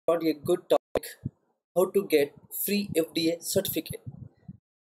got a good topic, how to get free FDA certificate.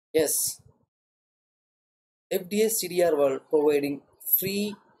 Yes, FDA CDER World providing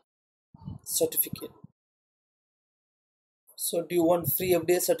free certificate. So do you want free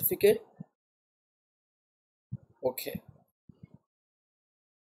FDA certificate? Okay.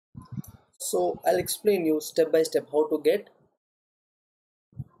 So I'll explain you step by step how to get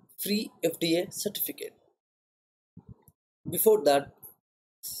free FDA certificate. Before that,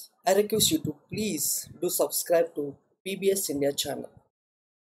 I request you to please do subscribe to PBS India channel.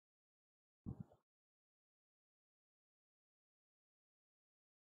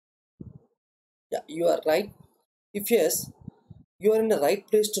 Yeah, you are right. If yes, you are in the right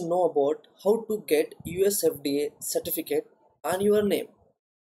place to know about how to get US FDA certificate on your name.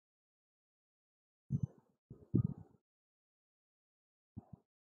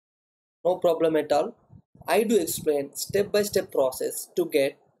 No problem at all. I do explain step by step process to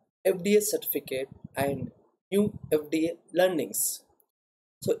get FDA certificate and new FDA learnings.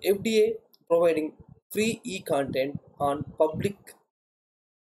 So FDA providing free e-content on public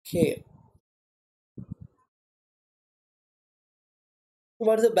care.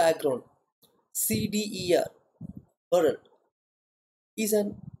 What is the background? CDER World is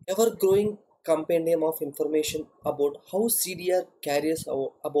an ever-growing compendium of information about how CDER carries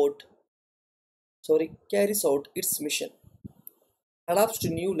out its mission, adapts to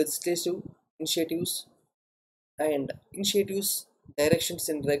new legislative initiatives and initiatives directions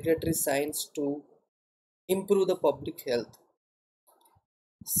in regulatory science to improve the public health.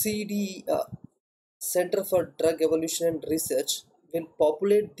 CDER Center for Drug Evolution and Research will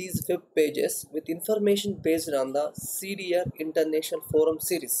populate these web pages with information based on the CDER International Forum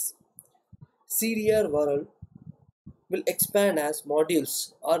series. CDER World will expand as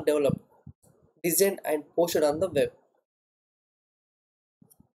modules are developed, designed and posted on the web.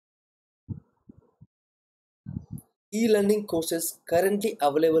 E-learning courses currently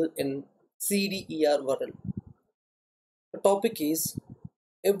available in CDER World. The topic is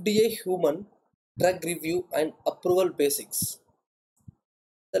FDA Human Drug Review and Approval Basics.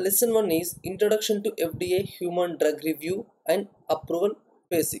 The lesson 1 is Introduction to FDA Human Drug Review and Approval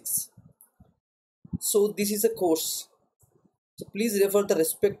Basics. So this is a course. So please refer the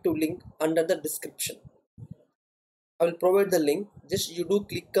respective link under the description. I will provide the link. Just you do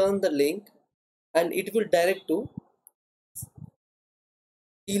click on the link and it will direct to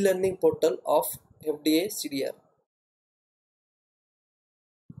e-learning portal of FDA CDER.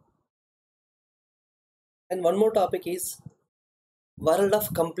 And one more topic is World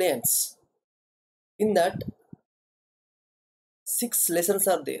of Compliance. In that, 6 lessons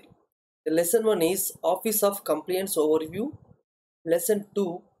are there. The lesson 1 is Office of Compliance Overview. Lesson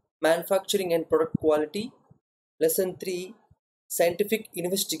 2 Manufacturing and Product Quality. Lesson 3 Scientific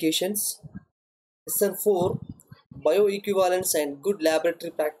Investigations. Lesson 4 Bioequivalence and Good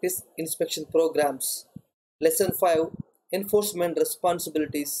Laboratory Practice Inspection Programs. Lesson 5 Enforcement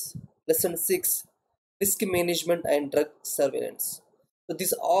Responsibilities. Lesson 6 Risk Management and Drug Surveillance. So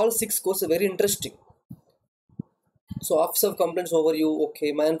these all 6 courses are very interesting. So Office of Compliance Overview,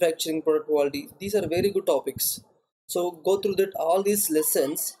 okay, Manufacturing Product Quality, these are very good topics. So go through that all these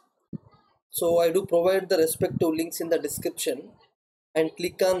lessons. So I do provide the respective links in the description and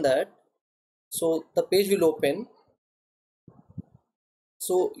click on that. So the page will open.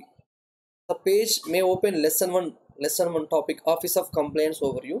 So the page may open lesson 1 topic, Office of Compliance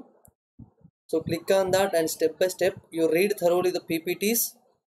Overview. So click on that and step by step you read thoroughly the PPTs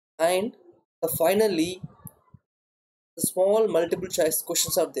and finally the small multiple choice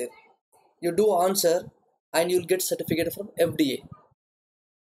questions are there. You do answer and you'll get certificate from FDA.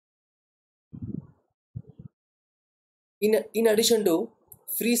 In addition to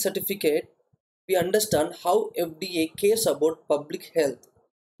free certificate, we understand how FDA cares about public health.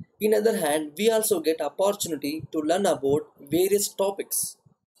 In other hand, we also get opportunity to learn about various topics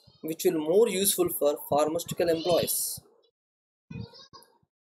which will more useful for pharmaceutical employees.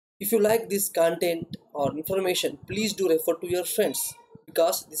 If you like this content or information, please do refer to your friends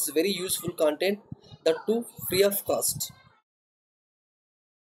because this is very useful content, that too free of cost.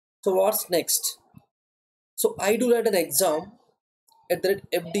 So what's next? So I do write an exam at the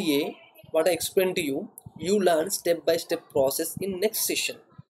FDA. What I explained to you, you learn step by step process in next session.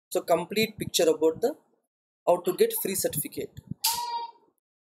 So complete picture about the how to get free certificate.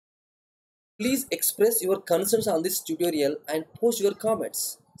 Please express your concerns on this tutorial and post your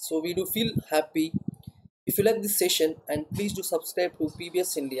comments. So we do feel happy if you like this session, and please do subscribe to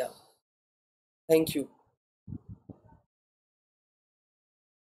PBS India. Thank you.